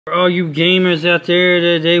For all you gamers out there,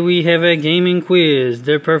 today we have a gaming quiz.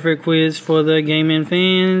 The perfect quiz for the gaming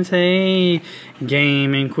fans. Hey,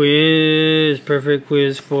 gaming quiz. Perfect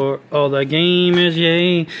quiz for all the gamers.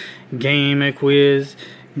 Yay. Gamer quiz.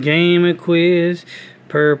 Gamer quiz.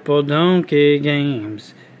 Purple Donkey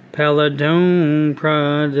Games. Paladone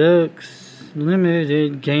Products.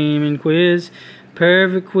 Limited gaming quiz.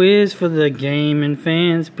 Perfect quiz for the gaming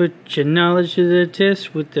fans. Put your knowledge to the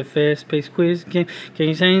test with the fast-paced quiz game.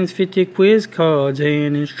 Contains 50 quiz cards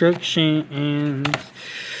and instructions.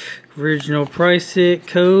 Original price set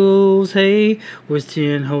codes, hey, was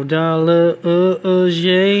 $10 whole,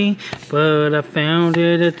 yay. But I found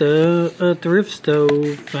it at the thrift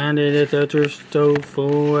store. Found it at the thrift store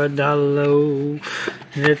for $1.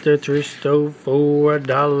 At the thrift store for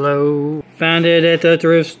 $1. Found it at the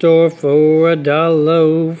thrift store for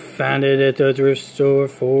 $1. Found it at the thrift store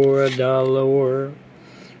for $1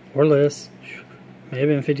 or less. May have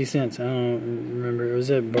been 50 cents. I don't remember. It was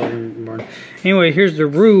at Barn. Anyway, here's the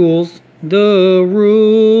rules. The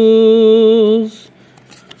rules.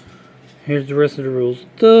 Here's the rest of the rules.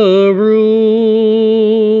 The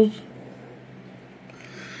rules.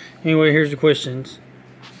 Anyway, here's the questions.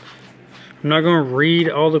 I'm not going to read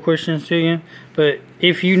all the questions to you, but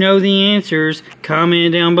if you know the answers,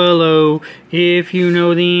 comment down below. If you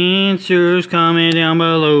know the answers, comment down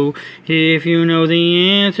below. If you know the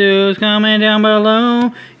answers, comment down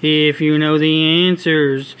below. If you know the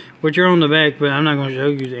answers, which are on the back, but I'm not going to show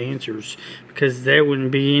you the answers because that wouldn't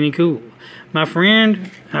be any cool. My friend,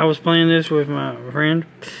 I was playing this with my friend,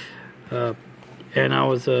 and I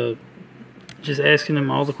was just asking him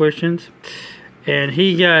all the questions, and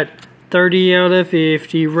he got 30 out of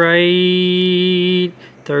 50 right.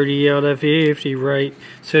 30 out of 50 right.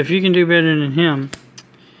 So if you can do better than him,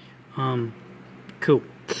 cool.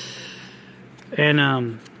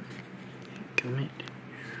 And comment.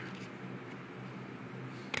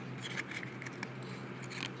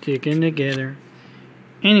 Sticking together.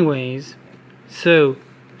 Anyways, so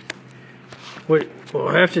what we'll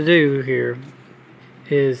have to do here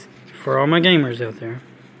is, for all my gamers out there,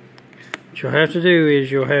 what you'll have to do is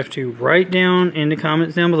you'll have to write down in the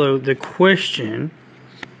comments down below the question,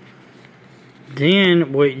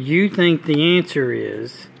 then what you think the answer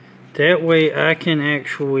is. That way I can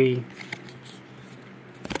actually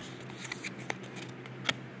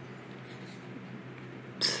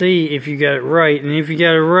see if you got it right. And if you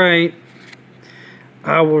got it right,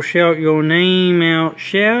 I will shout your name out.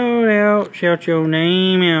 Shout out. Shout your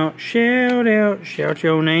name out. Shout out. Shout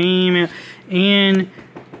your name out in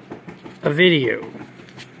a video.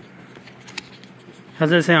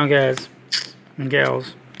 How's that sound, guys and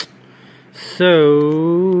gals?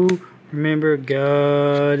 So remember,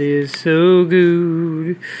 God is so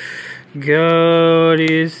good. God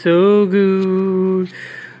is so good.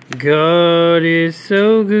 God is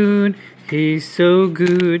so good. He's so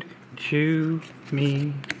good to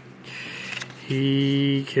me.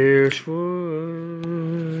 He cares for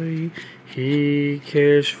you. He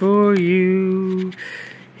cares for you.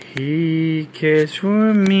 He cares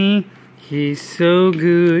for me. He's so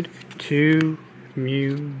good to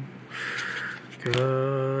you.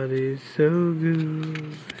 God is so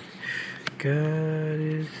good. God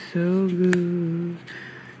is so good.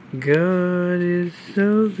 God is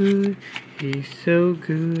so good. He's so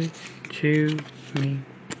good to me.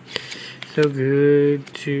 So good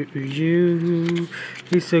to you.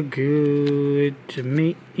 He's so good to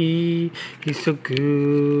me. He's so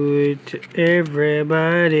good to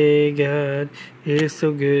everybody. God is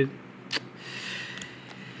so good.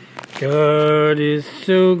 God is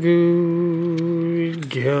so good.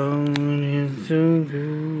 God is so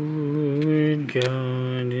good.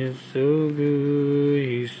 God is so good.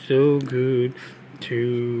 He's so good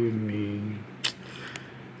to me.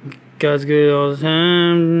 God's good all the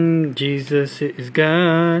time. Jesus is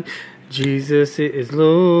God. Jesus is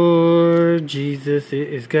Lord. Jesus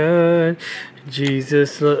is God.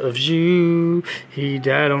 Jesus loves you. He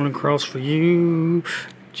died on the cross for you.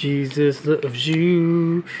 Jesus loves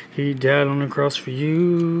you. He died on the cross for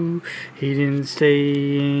you. He didn't stay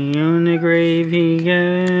in the grave. He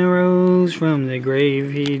rose from the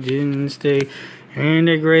grave. He didn't stay in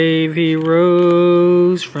the grave. He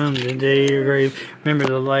rose from the day of grave. Remember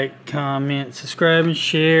to like, comment, subscribe, and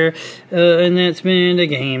share. And that's been the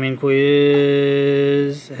Gaming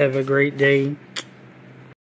Quiz. Have a great day.